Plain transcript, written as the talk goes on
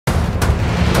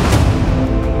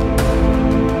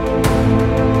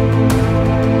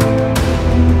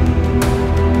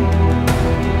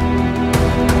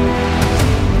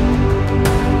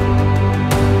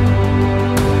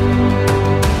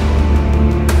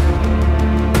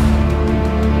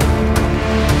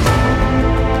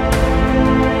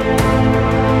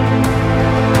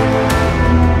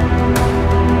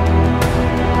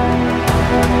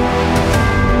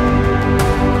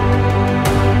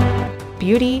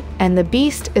Beauty and the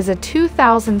Beast is a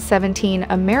 2017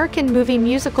 American movie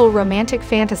musical romantic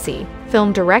fantasy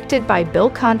film directed by Bill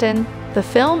Condon. The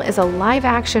film is a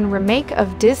live-action remake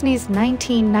of Disney's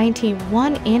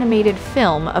 1991 animated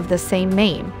film of the same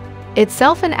name,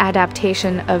 itself an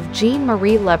adaptation of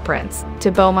Jeanne-Marie Leprince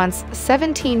de Beaumont's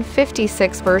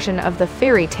 1756 version of the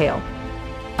fairy tale.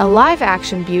 A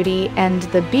live-action Beauty and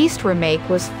the Beast remake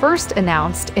was first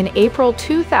announced in April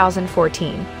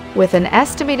 2014. With an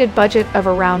estimated budget of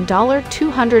around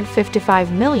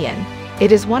 $255 million,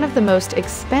 it is one of the most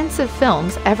expensive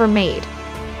films ever made.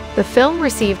 The film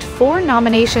received 4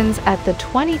 nominations at the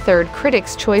 23rd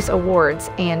Critics' Choice Awards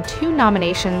and 2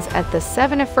 nominations at the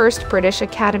 71st British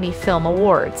Academy Film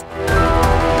Awards.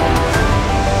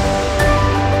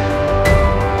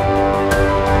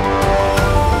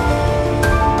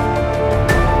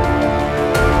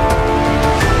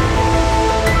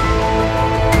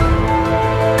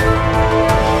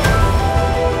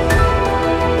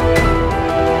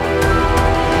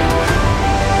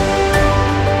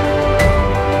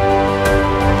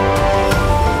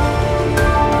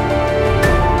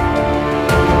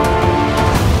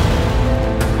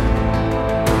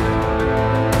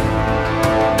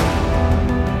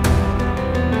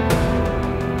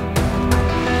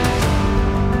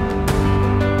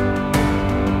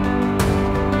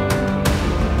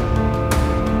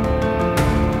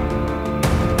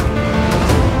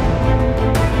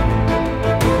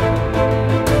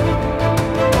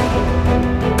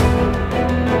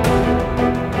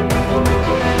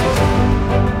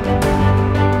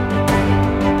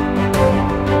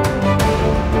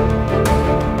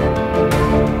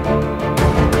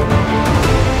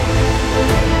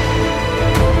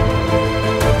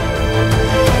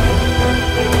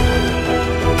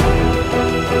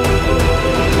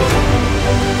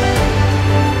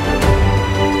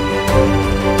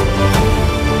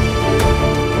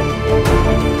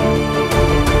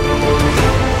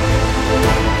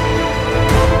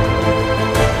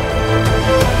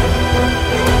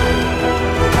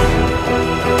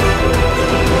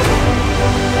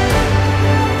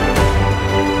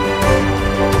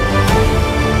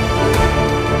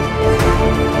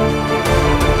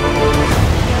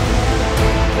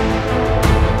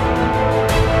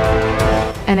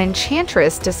 An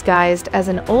enchantress disguised as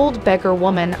an old beggar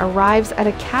woman arrives at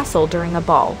a castle during a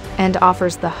ball and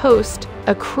offers the host,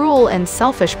 a cruel and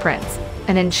selfish prince,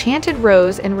 an enchanted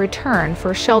rose in return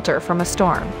for shelter from a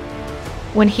storm.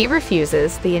 When he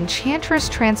refuses, the enchantress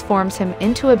transforms him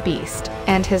into a beast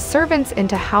and his servants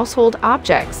into household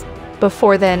objects,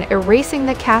 before then erasing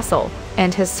the castle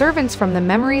and his servants from the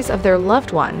memories of their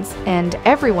loved ones and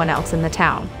everyone else in the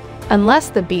town. Unless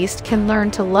the beast can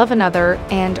learn to love another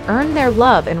and earn their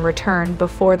love in return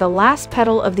before the last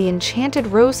petal of the enchanted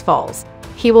rose falls,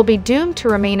 he will be doomed to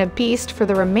remain a beast for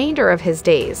the remainder of his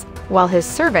days, while his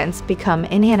servants become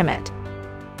inanimate.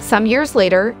 Some years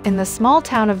later, in the small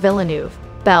town of Villeneuve,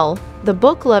 Belle, the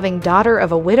book-loving daughter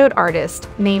of a widowed artist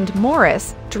named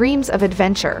Maurice, dreams of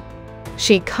adventure.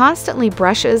 She constantly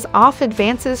brushes off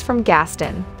advances from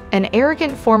Gaston, an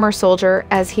arrogant former soldier,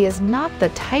 as he is not the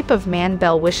type of man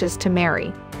Belle wishes to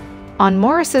marry. On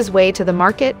Maurice's way to the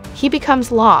market, he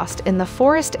becomes lost in the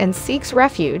forest and seeks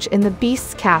refuge in the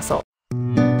beast's castle.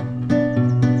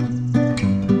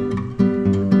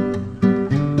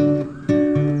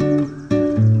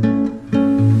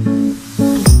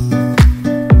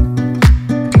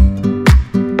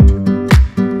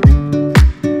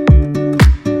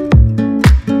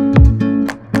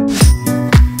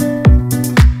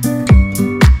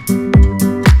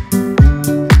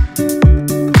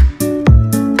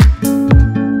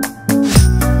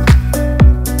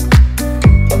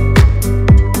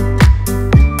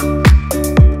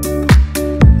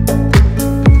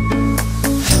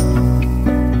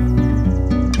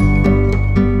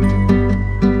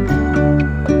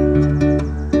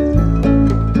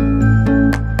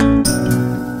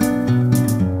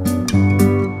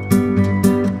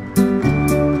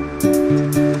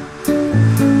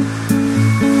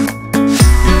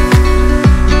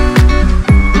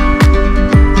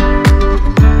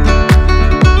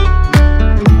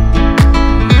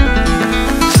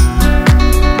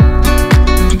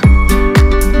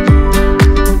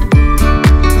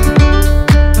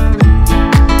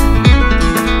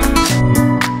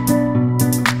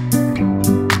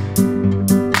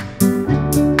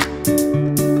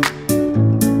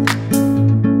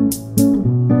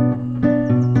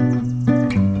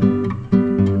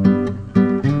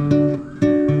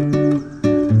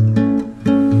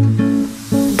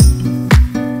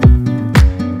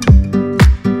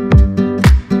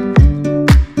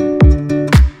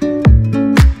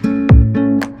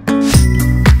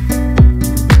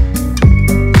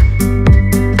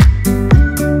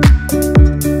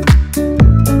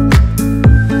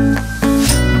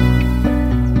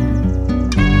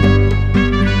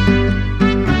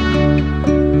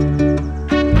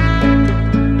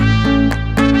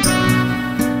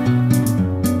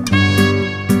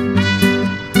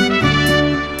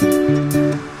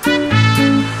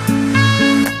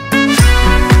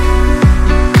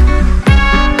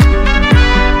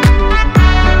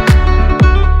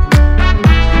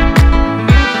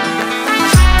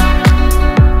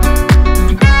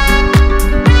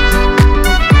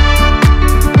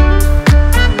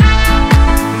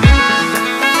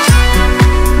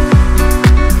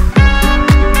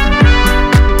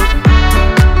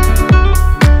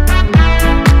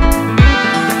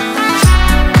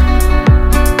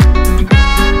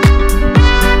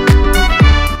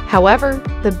 However,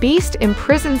 the beast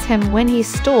imprisons him when he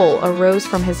stole a rose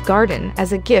from his garden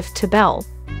as a gift to Belle.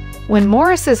 When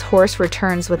Maurice's horse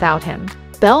returns without him,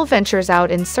 Belle ventures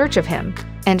out in search of him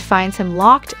and finds him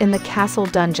locked in the castle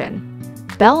dungeon.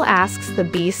 Belle asks the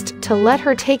beast to let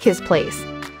her take his place.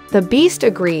 The beast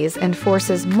agrees and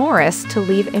forces Maurice to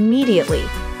leave immediately.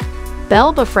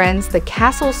 Belle befriends the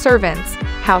castle servants,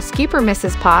 housekeeper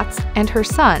Mrs. Potts, and her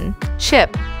son,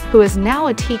 Chip, who is now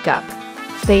a teacup.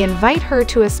 They invite her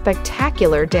to a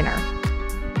spectacular dinner.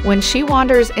 When she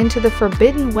wanders into the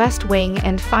forbidden West Wing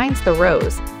and finds the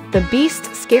rose, the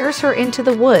beast scares her into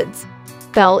the woods.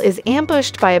 Belle is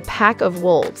ambushed by a pack of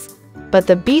wolves, but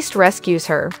the beast rescues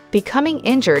her, becoming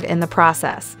injured in the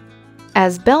process.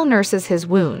 As Belle nurses his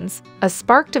wounds, a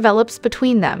spark develops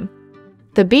between them.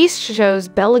 The beast shows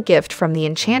Belle a gift from the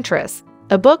Enchantress,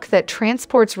 a book that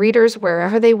transports readers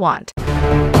wherever they want.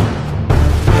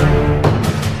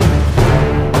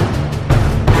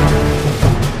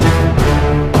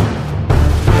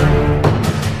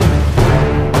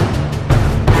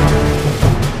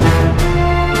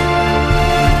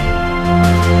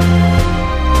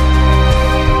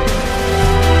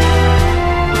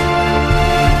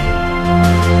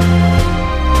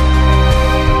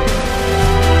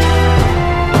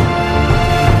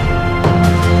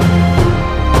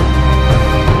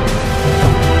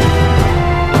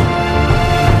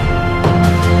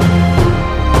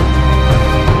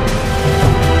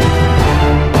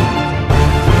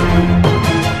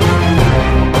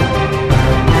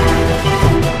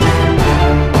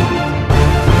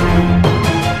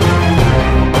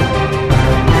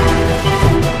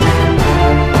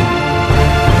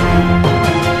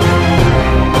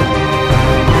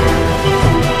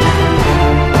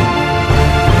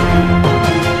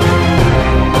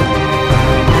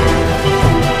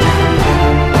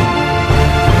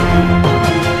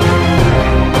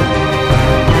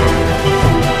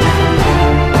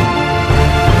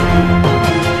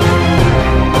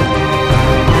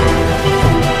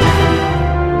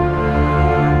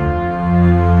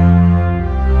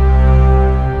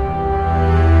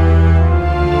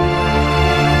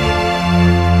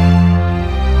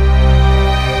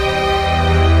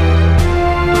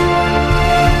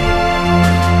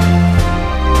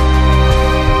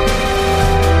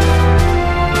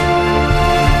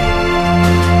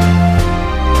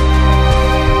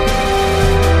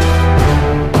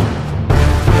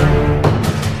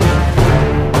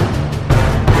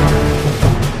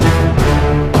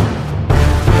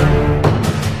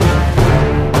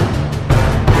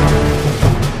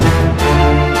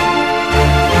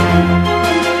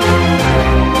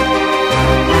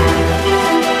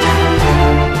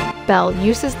 Belle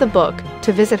uses the book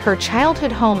to visit her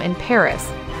childhood home in Paris,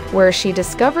 where she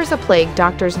discovers a plague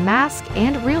doctor's mask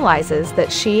and realizes that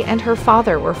she and her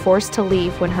father were forced to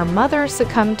leave when her mother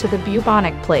succumbed to the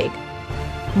bubonic plague.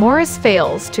 Maurice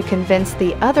fails to convince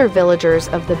the other villagers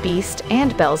of the beast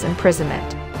and Belle's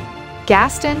imprisonment.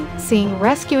 Gaston, seeing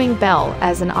rescuing Belle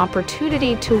as an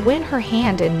opportunity to win her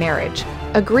hand in marriage,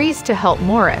 agrees to help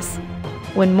Maurice.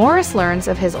 When Maurice learns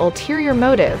of his ulterior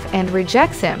motive and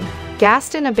rejects him,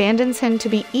 Gaston abandons him to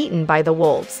be eaten by the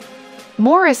wolves.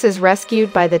 Maurice is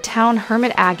rescued by the town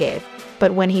hermit Agave,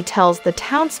 but when he tells the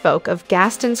townsfolk of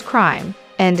Gaston's crime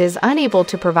and is unable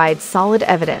to provide solid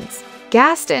evidence,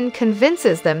 Gaston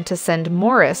convinces them to send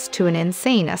Maurice to an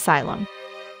insane asylum.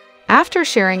 After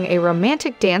sharing a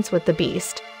romantic dance with the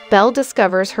beast, Belle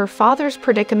discovers her father's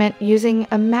predicament using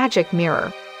a magic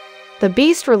mirror. The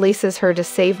beast releases her to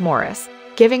save Maurice,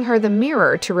 giving her the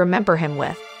mirror to remember him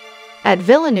with. At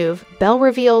Villeneuve, Belle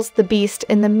reveals the beast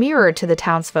in the mirror to the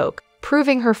townsfolk,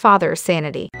 proving her father's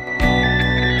sanity.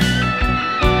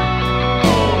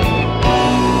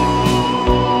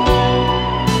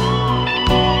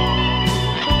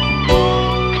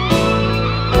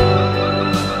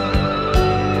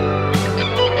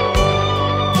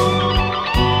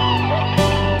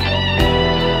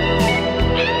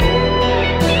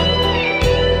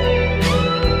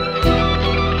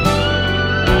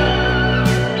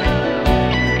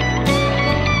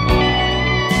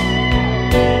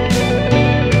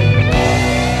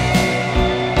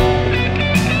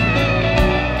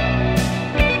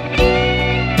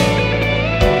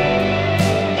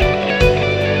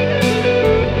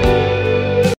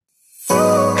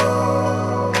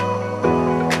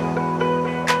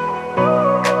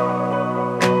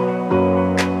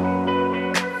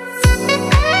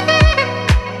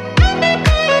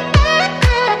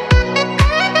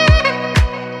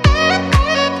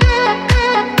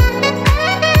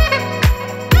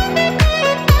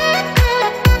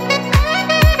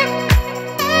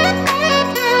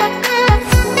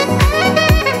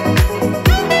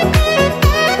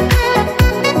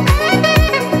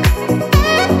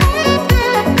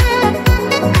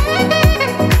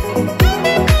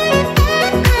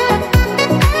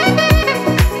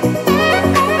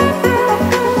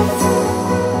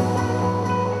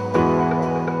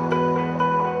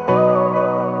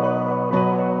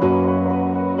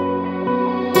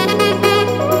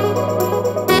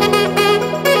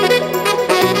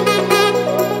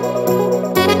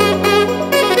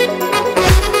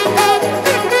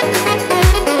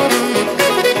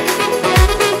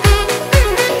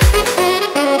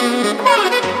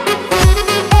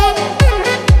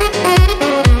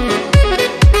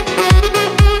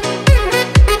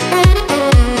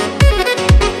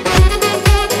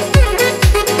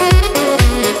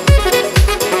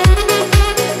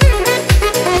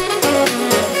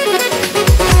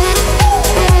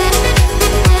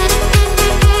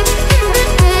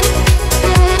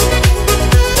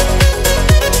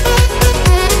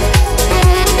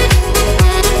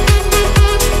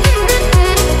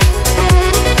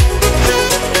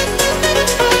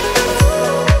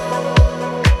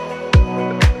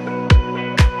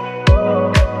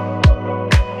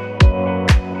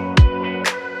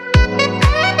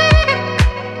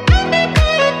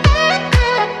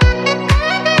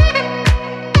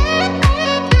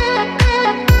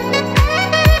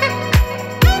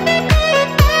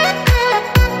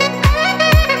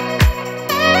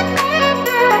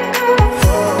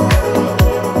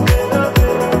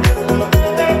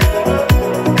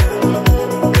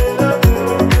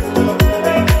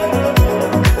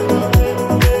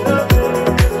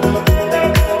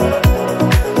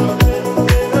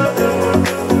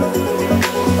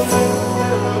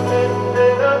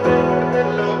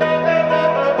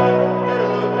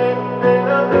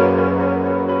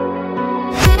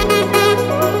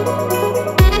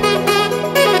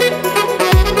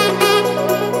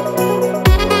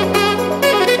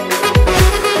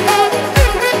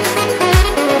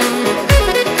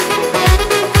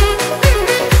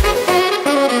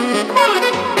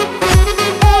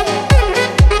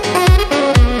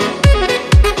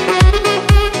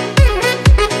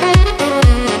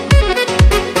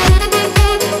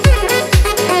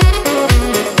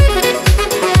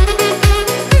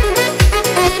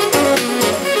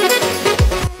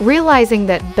 Realizing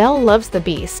that Belle loves the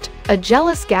beast, a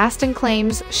jealous Gaston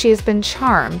claims she has been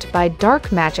charmed by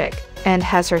dark magic and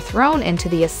has her thrown into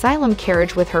the asylum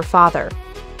carriage with her father.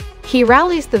 He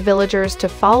rallies the villagers to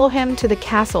follow him to the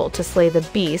castle to slay the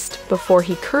beast before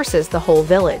he curses the whole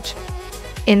village.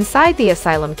 Inside the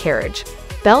asylum carriage,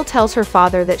 Belle tells her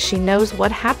father that she knows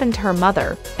what happened to her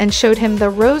mother and showed him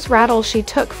the rose rattle she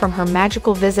took from her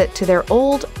magical visit to their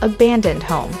old, abandoned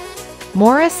home.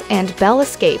 Maurice and Belle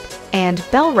escape, and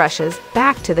Belle rushes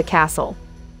back to the castle.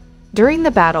 During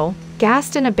the battle,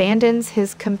 Gaston abandons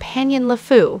his companion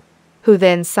LeFou, who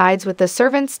then sides with the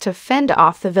servants to fend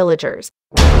off the villagers.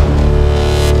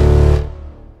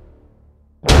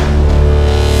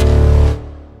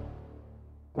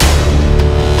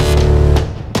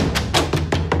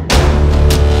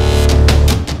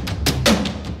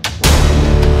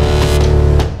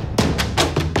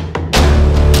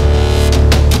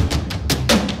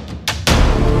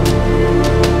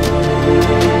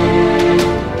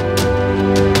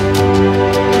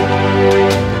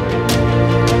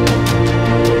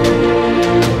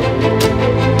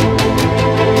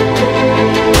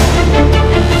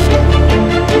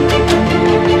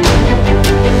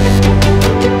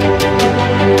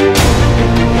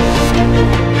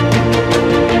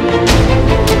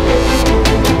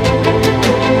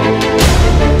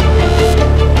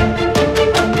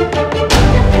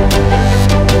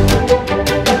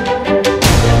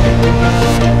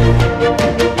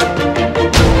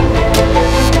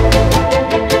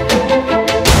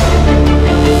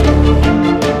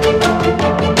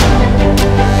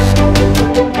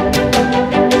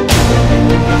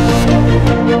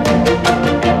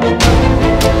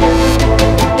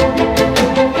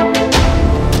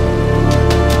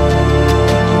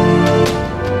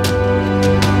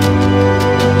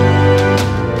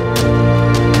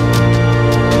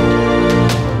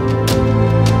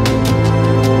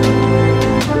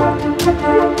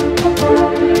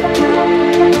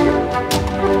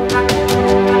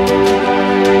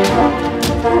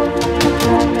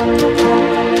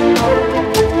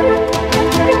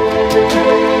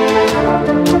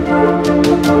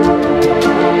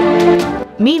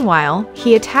 Meanwhile,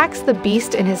 he attacks the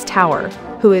beast in his tower,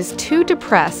 who is too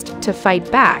depressed to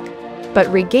fight back,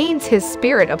 but regains his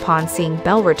spirit upon seeing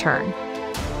Belle return.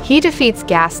 He defeats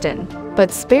Gaston, but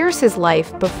spares his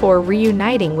life before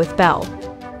reuniting with Belle.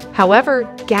 However,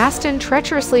 Gaston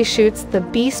treacherously shoots the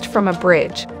beast from a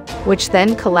bridge, which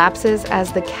then collapses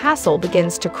as the castle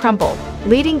begins to crumble,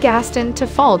 leading Gaston to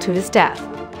fall to his death.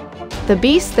 The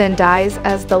beast then dies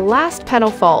as the last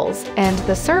petal falls and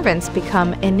the servants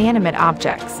become inanimate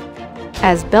objects.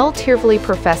 As Belle tearfully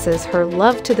professes her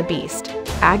love to the beast,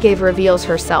 Agave reveals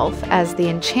herself as the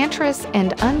enchantress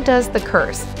and undoes the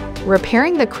curse,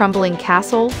 repairing the crumbling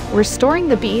castle, restoring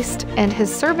the beast and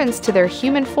his servants to their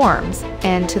human forms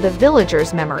and to the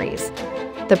villagers' memories.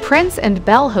 The prince and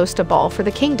Belle host a ball for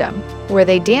the kingdom, where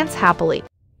they dance happily,